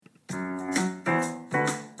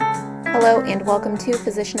Hello and welcome to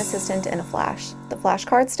Physician Assistant in a Flash, the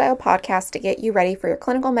flashcard style podcast to get you ready for your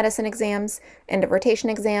clinical medicine exams, end of rotation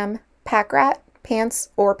exam, PACRAT, PANCE,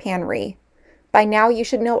 or PANRE. By now you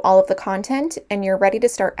should know all of the content and you're ready to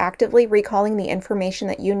start actively recalling the information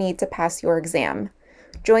that you need to pass your exam.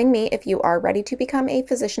 Join me if you are ready to become a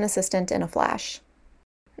physician assistant in a flash.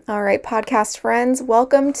 All right, podcast friends,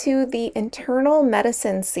 welcome to the internal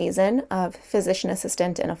medicine season of Physician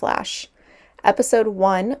Assistant in a Flash. Episode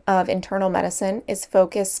 1 of internal medicine is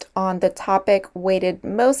focused on the topic weighted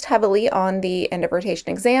most heavily on the end of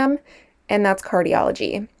rotation exam, and that's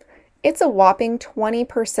cardiology. It's a whopping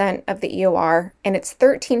 20% of the EOR, and it's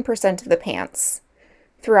 13% of the PANCE.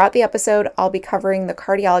 Throughout the episode, I'll be covering the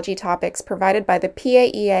cardiology topics provided by the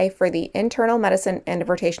PAEA for the internal medicine end of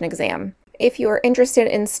rotation exam. If you are interested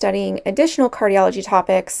in studying additional cardiology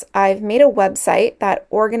topics, I've made a website that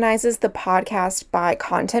organizes the podcast by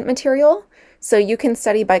content material, so you can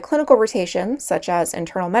study by clinical rotation, such as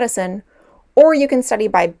internal medicine, or you can study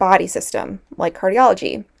by body system, like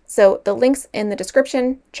cardiology. So the link's in the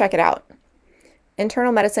description, check it out.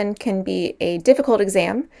 Internal medicine can be a difficult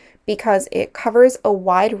exam because it covers a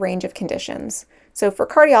wide range of conditions. So for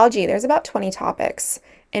cardiology, there's about 20 topics.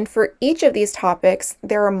 And for each of these topics,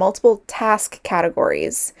 there are multiple task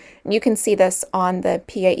categories. And you can see this on the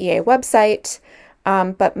PAEA website,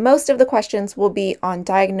 but most of the questions will be on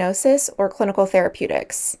diagnosis or clinical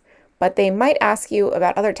therapeutics. But they might ask you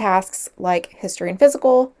about other tasks like history and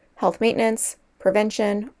physical, health maintenance,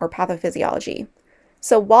 prevention, or pathophysiology.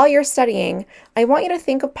 So while you're studying, I want you to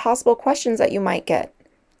think of possible questions that you might get.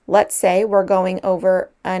 Let's say we're going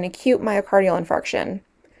over an acute myocardial infarction.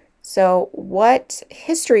 So what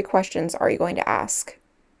history questions are you going to ask?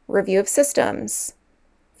 Review of systems,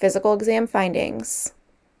 physical exam findings,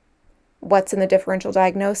 what's in the differential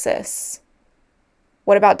diagnosis?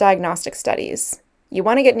 What about diagnostic studies? You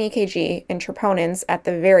want to get an EKG and troponins at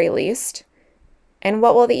the very least. And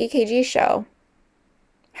what will the EKG show?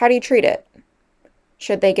 How do you treat it?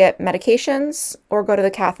 Should they get medications or go to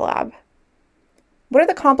the cath lab? What are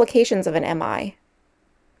the complications of an MI?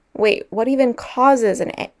 Wait, what even causes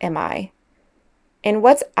an MI? And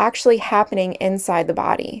what's actually happening inside the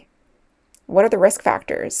body? What are the risk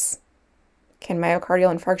factors? Can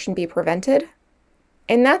myocardial infarction be prevented?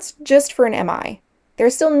 And that's just for an MI.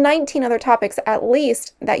 There's still 19 other topics at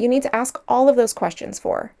least that you need to ask all of those questions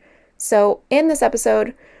for. So in this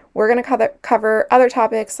episode, we're going to cover other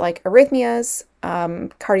topics like arrhythmias,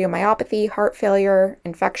 cardiomyopathy, heart failure,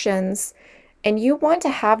 infections, and you want to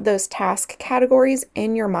have those task categories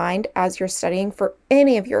in your mind as you're studying for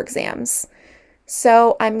any of your exams.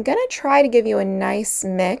 So I'm going to try to give you a nice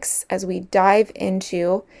mix as we dive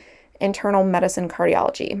into internal medicine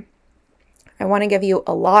cardiology. I want to give you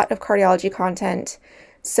a lot of cardiology content,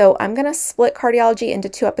 so I'm going to split cardiology into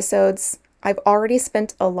 2 episodes. I've already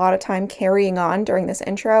spent a lot of time carrying on during this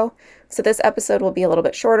intro, so this episode will be a little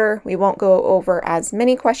bit shorter. We won't go over as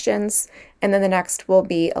many questions, and then the next will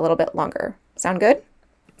be a little bit longer. Sound good?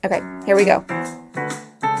 Okay, here we go.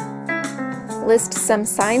 List some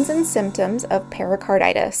signs and symptoms of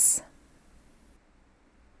pericarditis.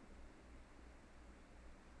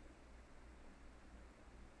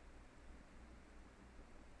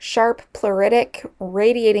 Sharp pleuritic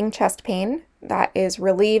radiating chest pain that is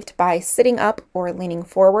relieved by sitting up or leaning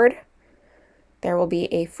forward. There will be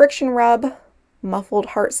a friction rub, muffled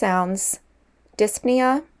heart sounds,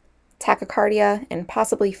 dyspnea, tachycardia, and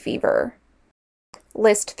possibly fever.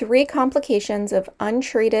 List 3 complications of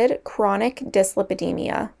untreated chronic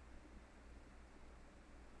dyslipidemia.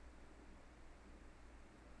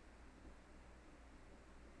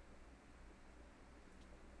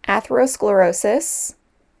 Atherosclerosis,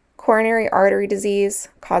 coronary artery disease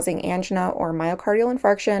causing angina or myocardial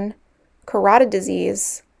infarction, carotid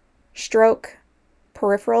disease, stroke,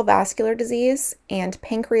 peripheral vascular disease, and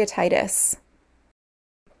pancreatitis.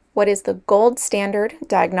 What is the gold standard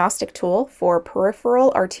diagnostic tool for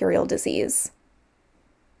peripheral arterial disease?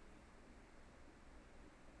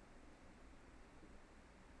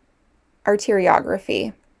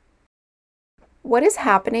 Arteriography. What is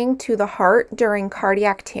happening to the heart during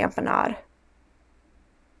cardiac tamponade?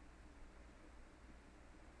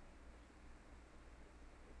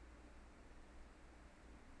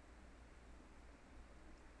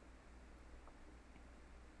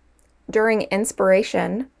 During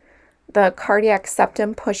inspiration, the cardiac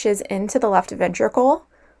septum pushes into the left ventricle,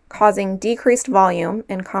 causing decreased volume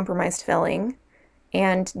and compromised filling,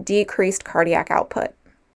 and decreased cardiac output.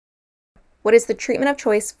 What is the treatment of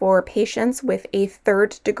choice for patients with a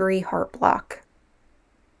 3rd-degree heart block?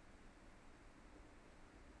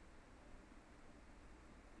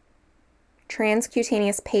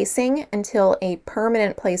 transcutaneous pacing until a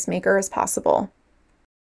permanent pacemaker is possible.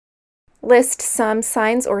 List some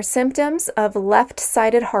signs or symptoms of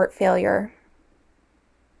left-sided heart failure.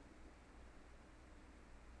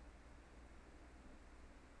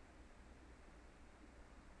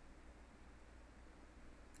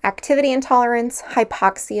 Activity intolerance,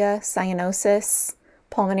 hypoxia, cyanosis,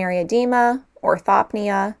 pulmonary edema,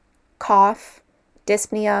 orthopnea, cough,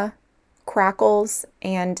 dyspnea, crackles,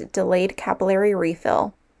 and delayed capillary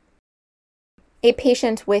refill. A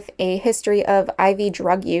patient with a history of IV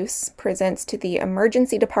drug use presents to the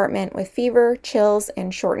emergency department with fever, chills,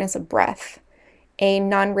 and shortness of breath. A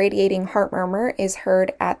non-radiating heart murmur is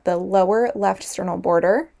heard at the lower left sternal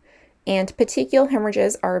border, and petechial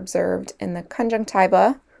hemorrhages are observed in the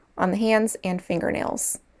conjunctiva, on the hands, and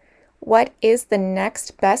fingernails. What is the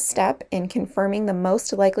next best step in confirming the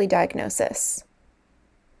most likely diagnosis?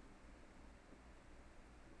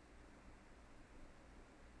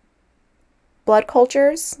 Blood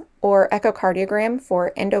cultures or echocardiogram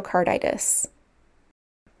for endocarditis.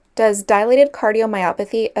 Does dilated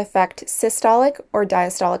cardiomyopathy affect systolic or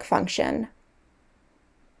diastolic function?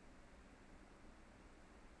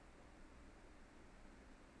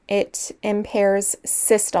 It impairs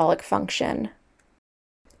systolic function.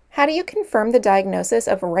 How do you confirm the diagnosis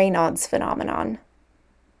of Raynaud's phenomenon?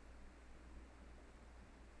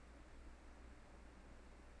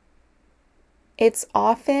 It's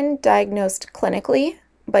often diagnosed clinically,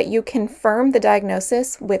 but you confirm the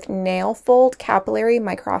diagnosis with nail fold capillary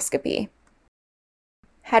microscopy.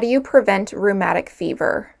 How do you prevent rheumatic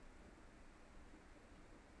fever?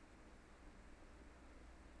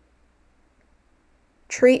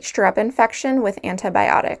 Treat strep infection with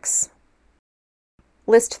antibiotics.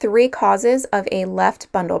 List 3 causes of a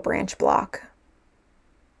left bundle branch block.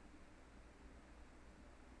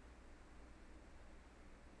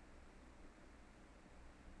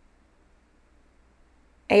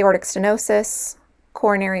 Aortic stenosis,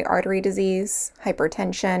 coronary artery disease,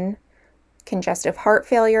 hypertension, congestive heart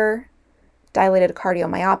failure, dilated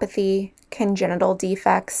cardiomyopathy, congenital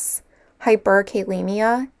defects,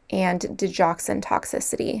 hyperkalemia, and digoxin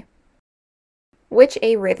toxicity. Which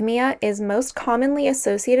arrhythmia is most commonly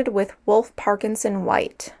associated with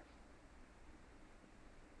Wolff-Parkinson-White?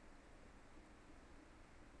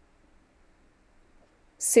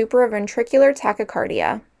 Supraventricular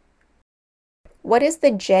tachycardia. What is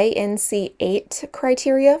the JNC8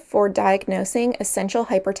 criteria for diagnosing essential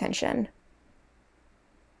hypertension?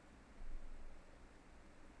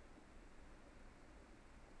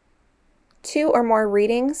 Two or more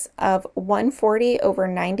readings of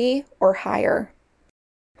 140/90 or higher.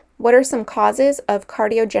 What are some causes of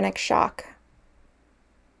cardiogenic shock?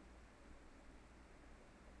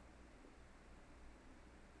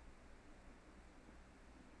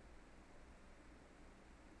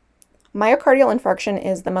 Myocardial infarction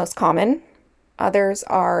is the most common. Others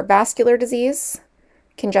are vascular disease,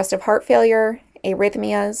 congestive heart failure,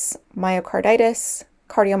 arrhythmias, myocarditis,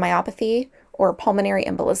 cardiomyopathy, or pulmonary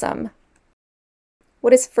embolism.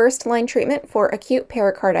 What is first-line treatment for acute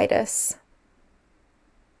pericarditis?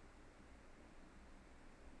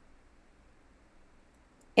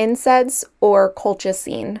 NSAIDs or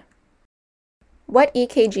colchicine. What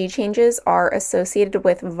EKG changes are associated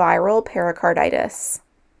with viral pericarditis?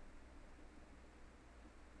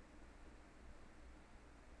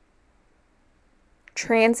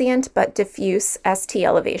 Transient but diffuse ST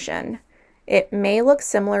elevation. It may look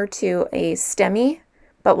similar to a STEMI,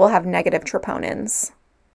 but will have negative troponins.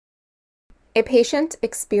 A patient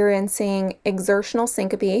experiencing exertional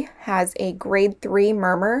syncope has a grade 3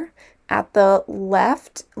 murmur at the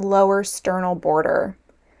left lower sternal border.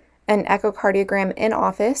 An echocardiogram in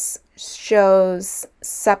office shows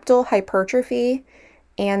septal hypertrophy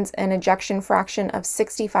and an ejection fraction of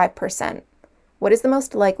 65%. What is the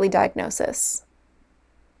most likely diagnosis?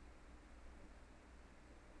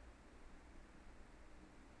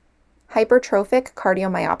 Hypertrophic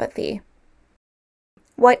cardiomyopathy.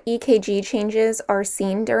 What EKG changes are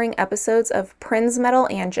seen during episodes of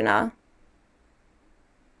Prinzmetal angina?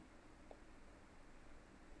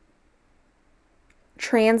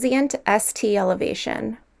 Transient ST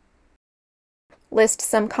elevation. List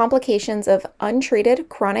some complications of untreated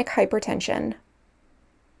chronic hypertension.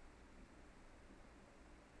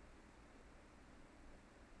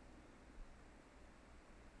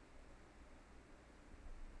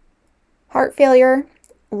 Heart failure,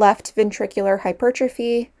 left ventricular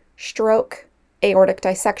hypertrophy, stroke, aortic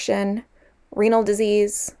dissection, renal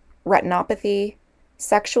disease, retinopathy,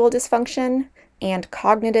 sexual dysfunction, and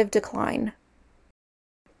cognitive decline.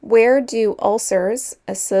 Where do ulcers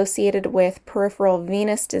associated with peripheral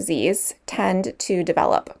venous disease tend to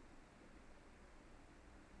develop?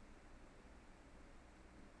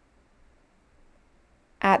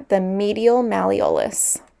 At the medial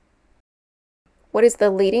malleolus. What is the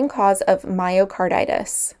leading cause of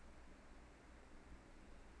myocarditis?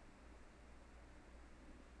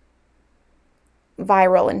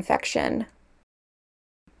 Viral infection.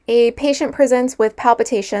 A patient presents with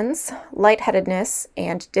palpitations, lightheadedness,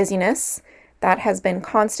 and dizziness that has been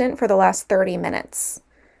constant for the last 30 minutes.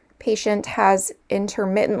 Patient has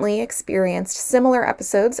intermittently experienced similar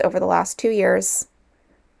episodes over the last 2 years.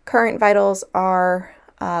 Current vitals are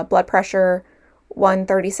blood pressure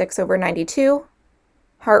 136/92,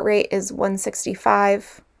 heart rate is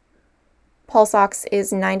 165, pulse ox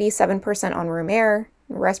is 97% on room air,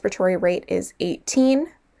 respiratory rate is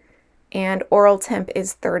 18, and oral temp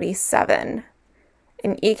is 37.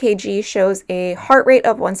 An EKG shows a heart rate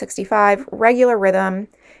of 165, regular rhythm,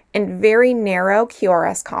 and very narrow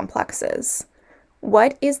QRS complexes.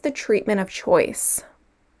 What is the treatment of choice?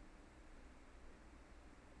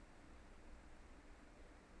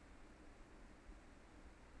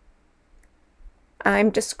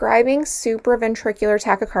 I'm describing supraventricular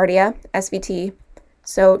tachycardia, SVT,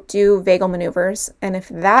 so do vagal maneuvers, and if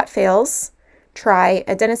that fails, try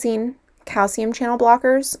adenosine, calcium channel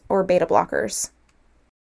blockers, or beta blockers.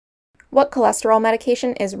 What cholesterol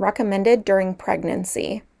medication is recommended during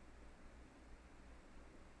pregnancy?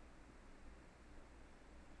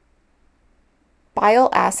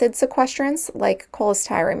 Bile acid sequestrants like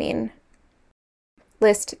cholestyramine.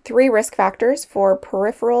 List 3 risk factors for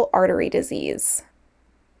peripheral artery disease.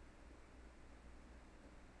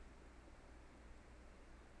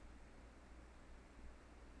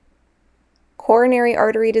 Coronary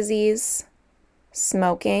artery disease,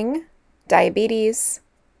 smoking, diabetes,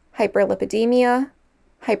 hyperlipidemia,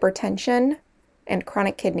 hypertension, and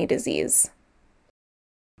chronic kidney disease.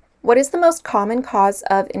 What is the most common cause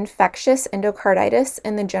of infectious endocarditis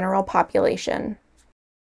in the general population?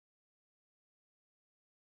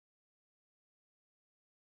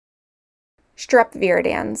 Strep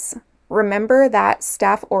viridans. Remember that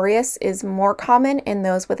Staph aureus is more common in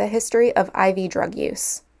those with a history of IV drug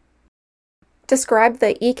use. Describe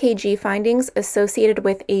the EKG findings associated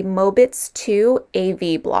with a Mobitz 2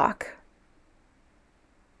 AV block.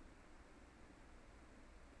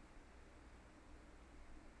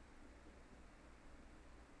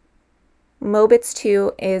 Mobitz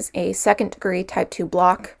 2 is a second-degree type 2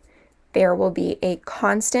 block. There will be a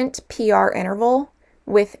constant PR interval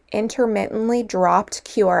with intermittently dropped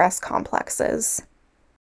QRS complexes.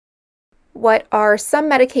 What are some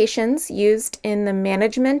medications used in the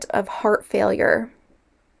management of heart failure?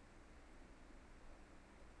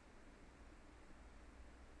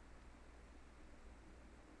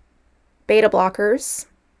 Beta blockers,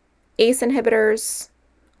 ACE inhibitors,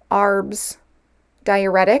 ARBs,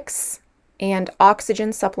 diuretics, and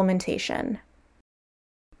oxygen supplementation.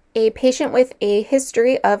 A patient with a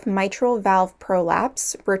history of mitral valve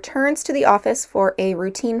prolapse returns to the office for a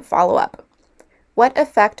routine follow-up. What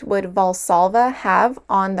effect would Valsalva have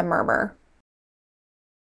on the murmur?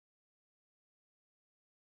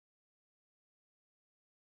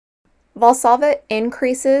 Valsalva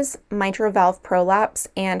increases mitral valve prolapse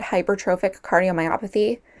and hypertrophic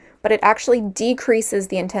cardiomyopathy, but it actually decreases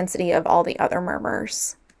the intensity of all the other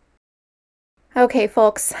murmurs. Okay,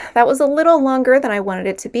 folks, that was a little longer than I wanted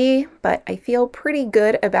it to be, but I feel pretty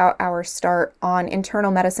good about our start on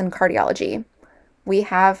internal medicine cardiology. We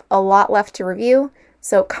have a lot left to review,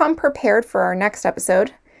 so come prepared for our next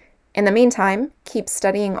episode. In the meantime, keep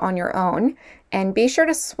studying on your own, and be sure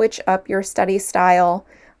to switch up your study style,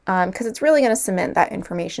 because it's really going to cement that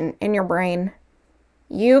information in your brain.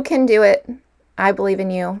 You can do it. I believe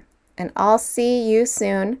in you, and I'll see you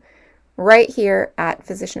soon right here at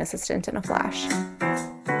Physician Assistant in a Flash.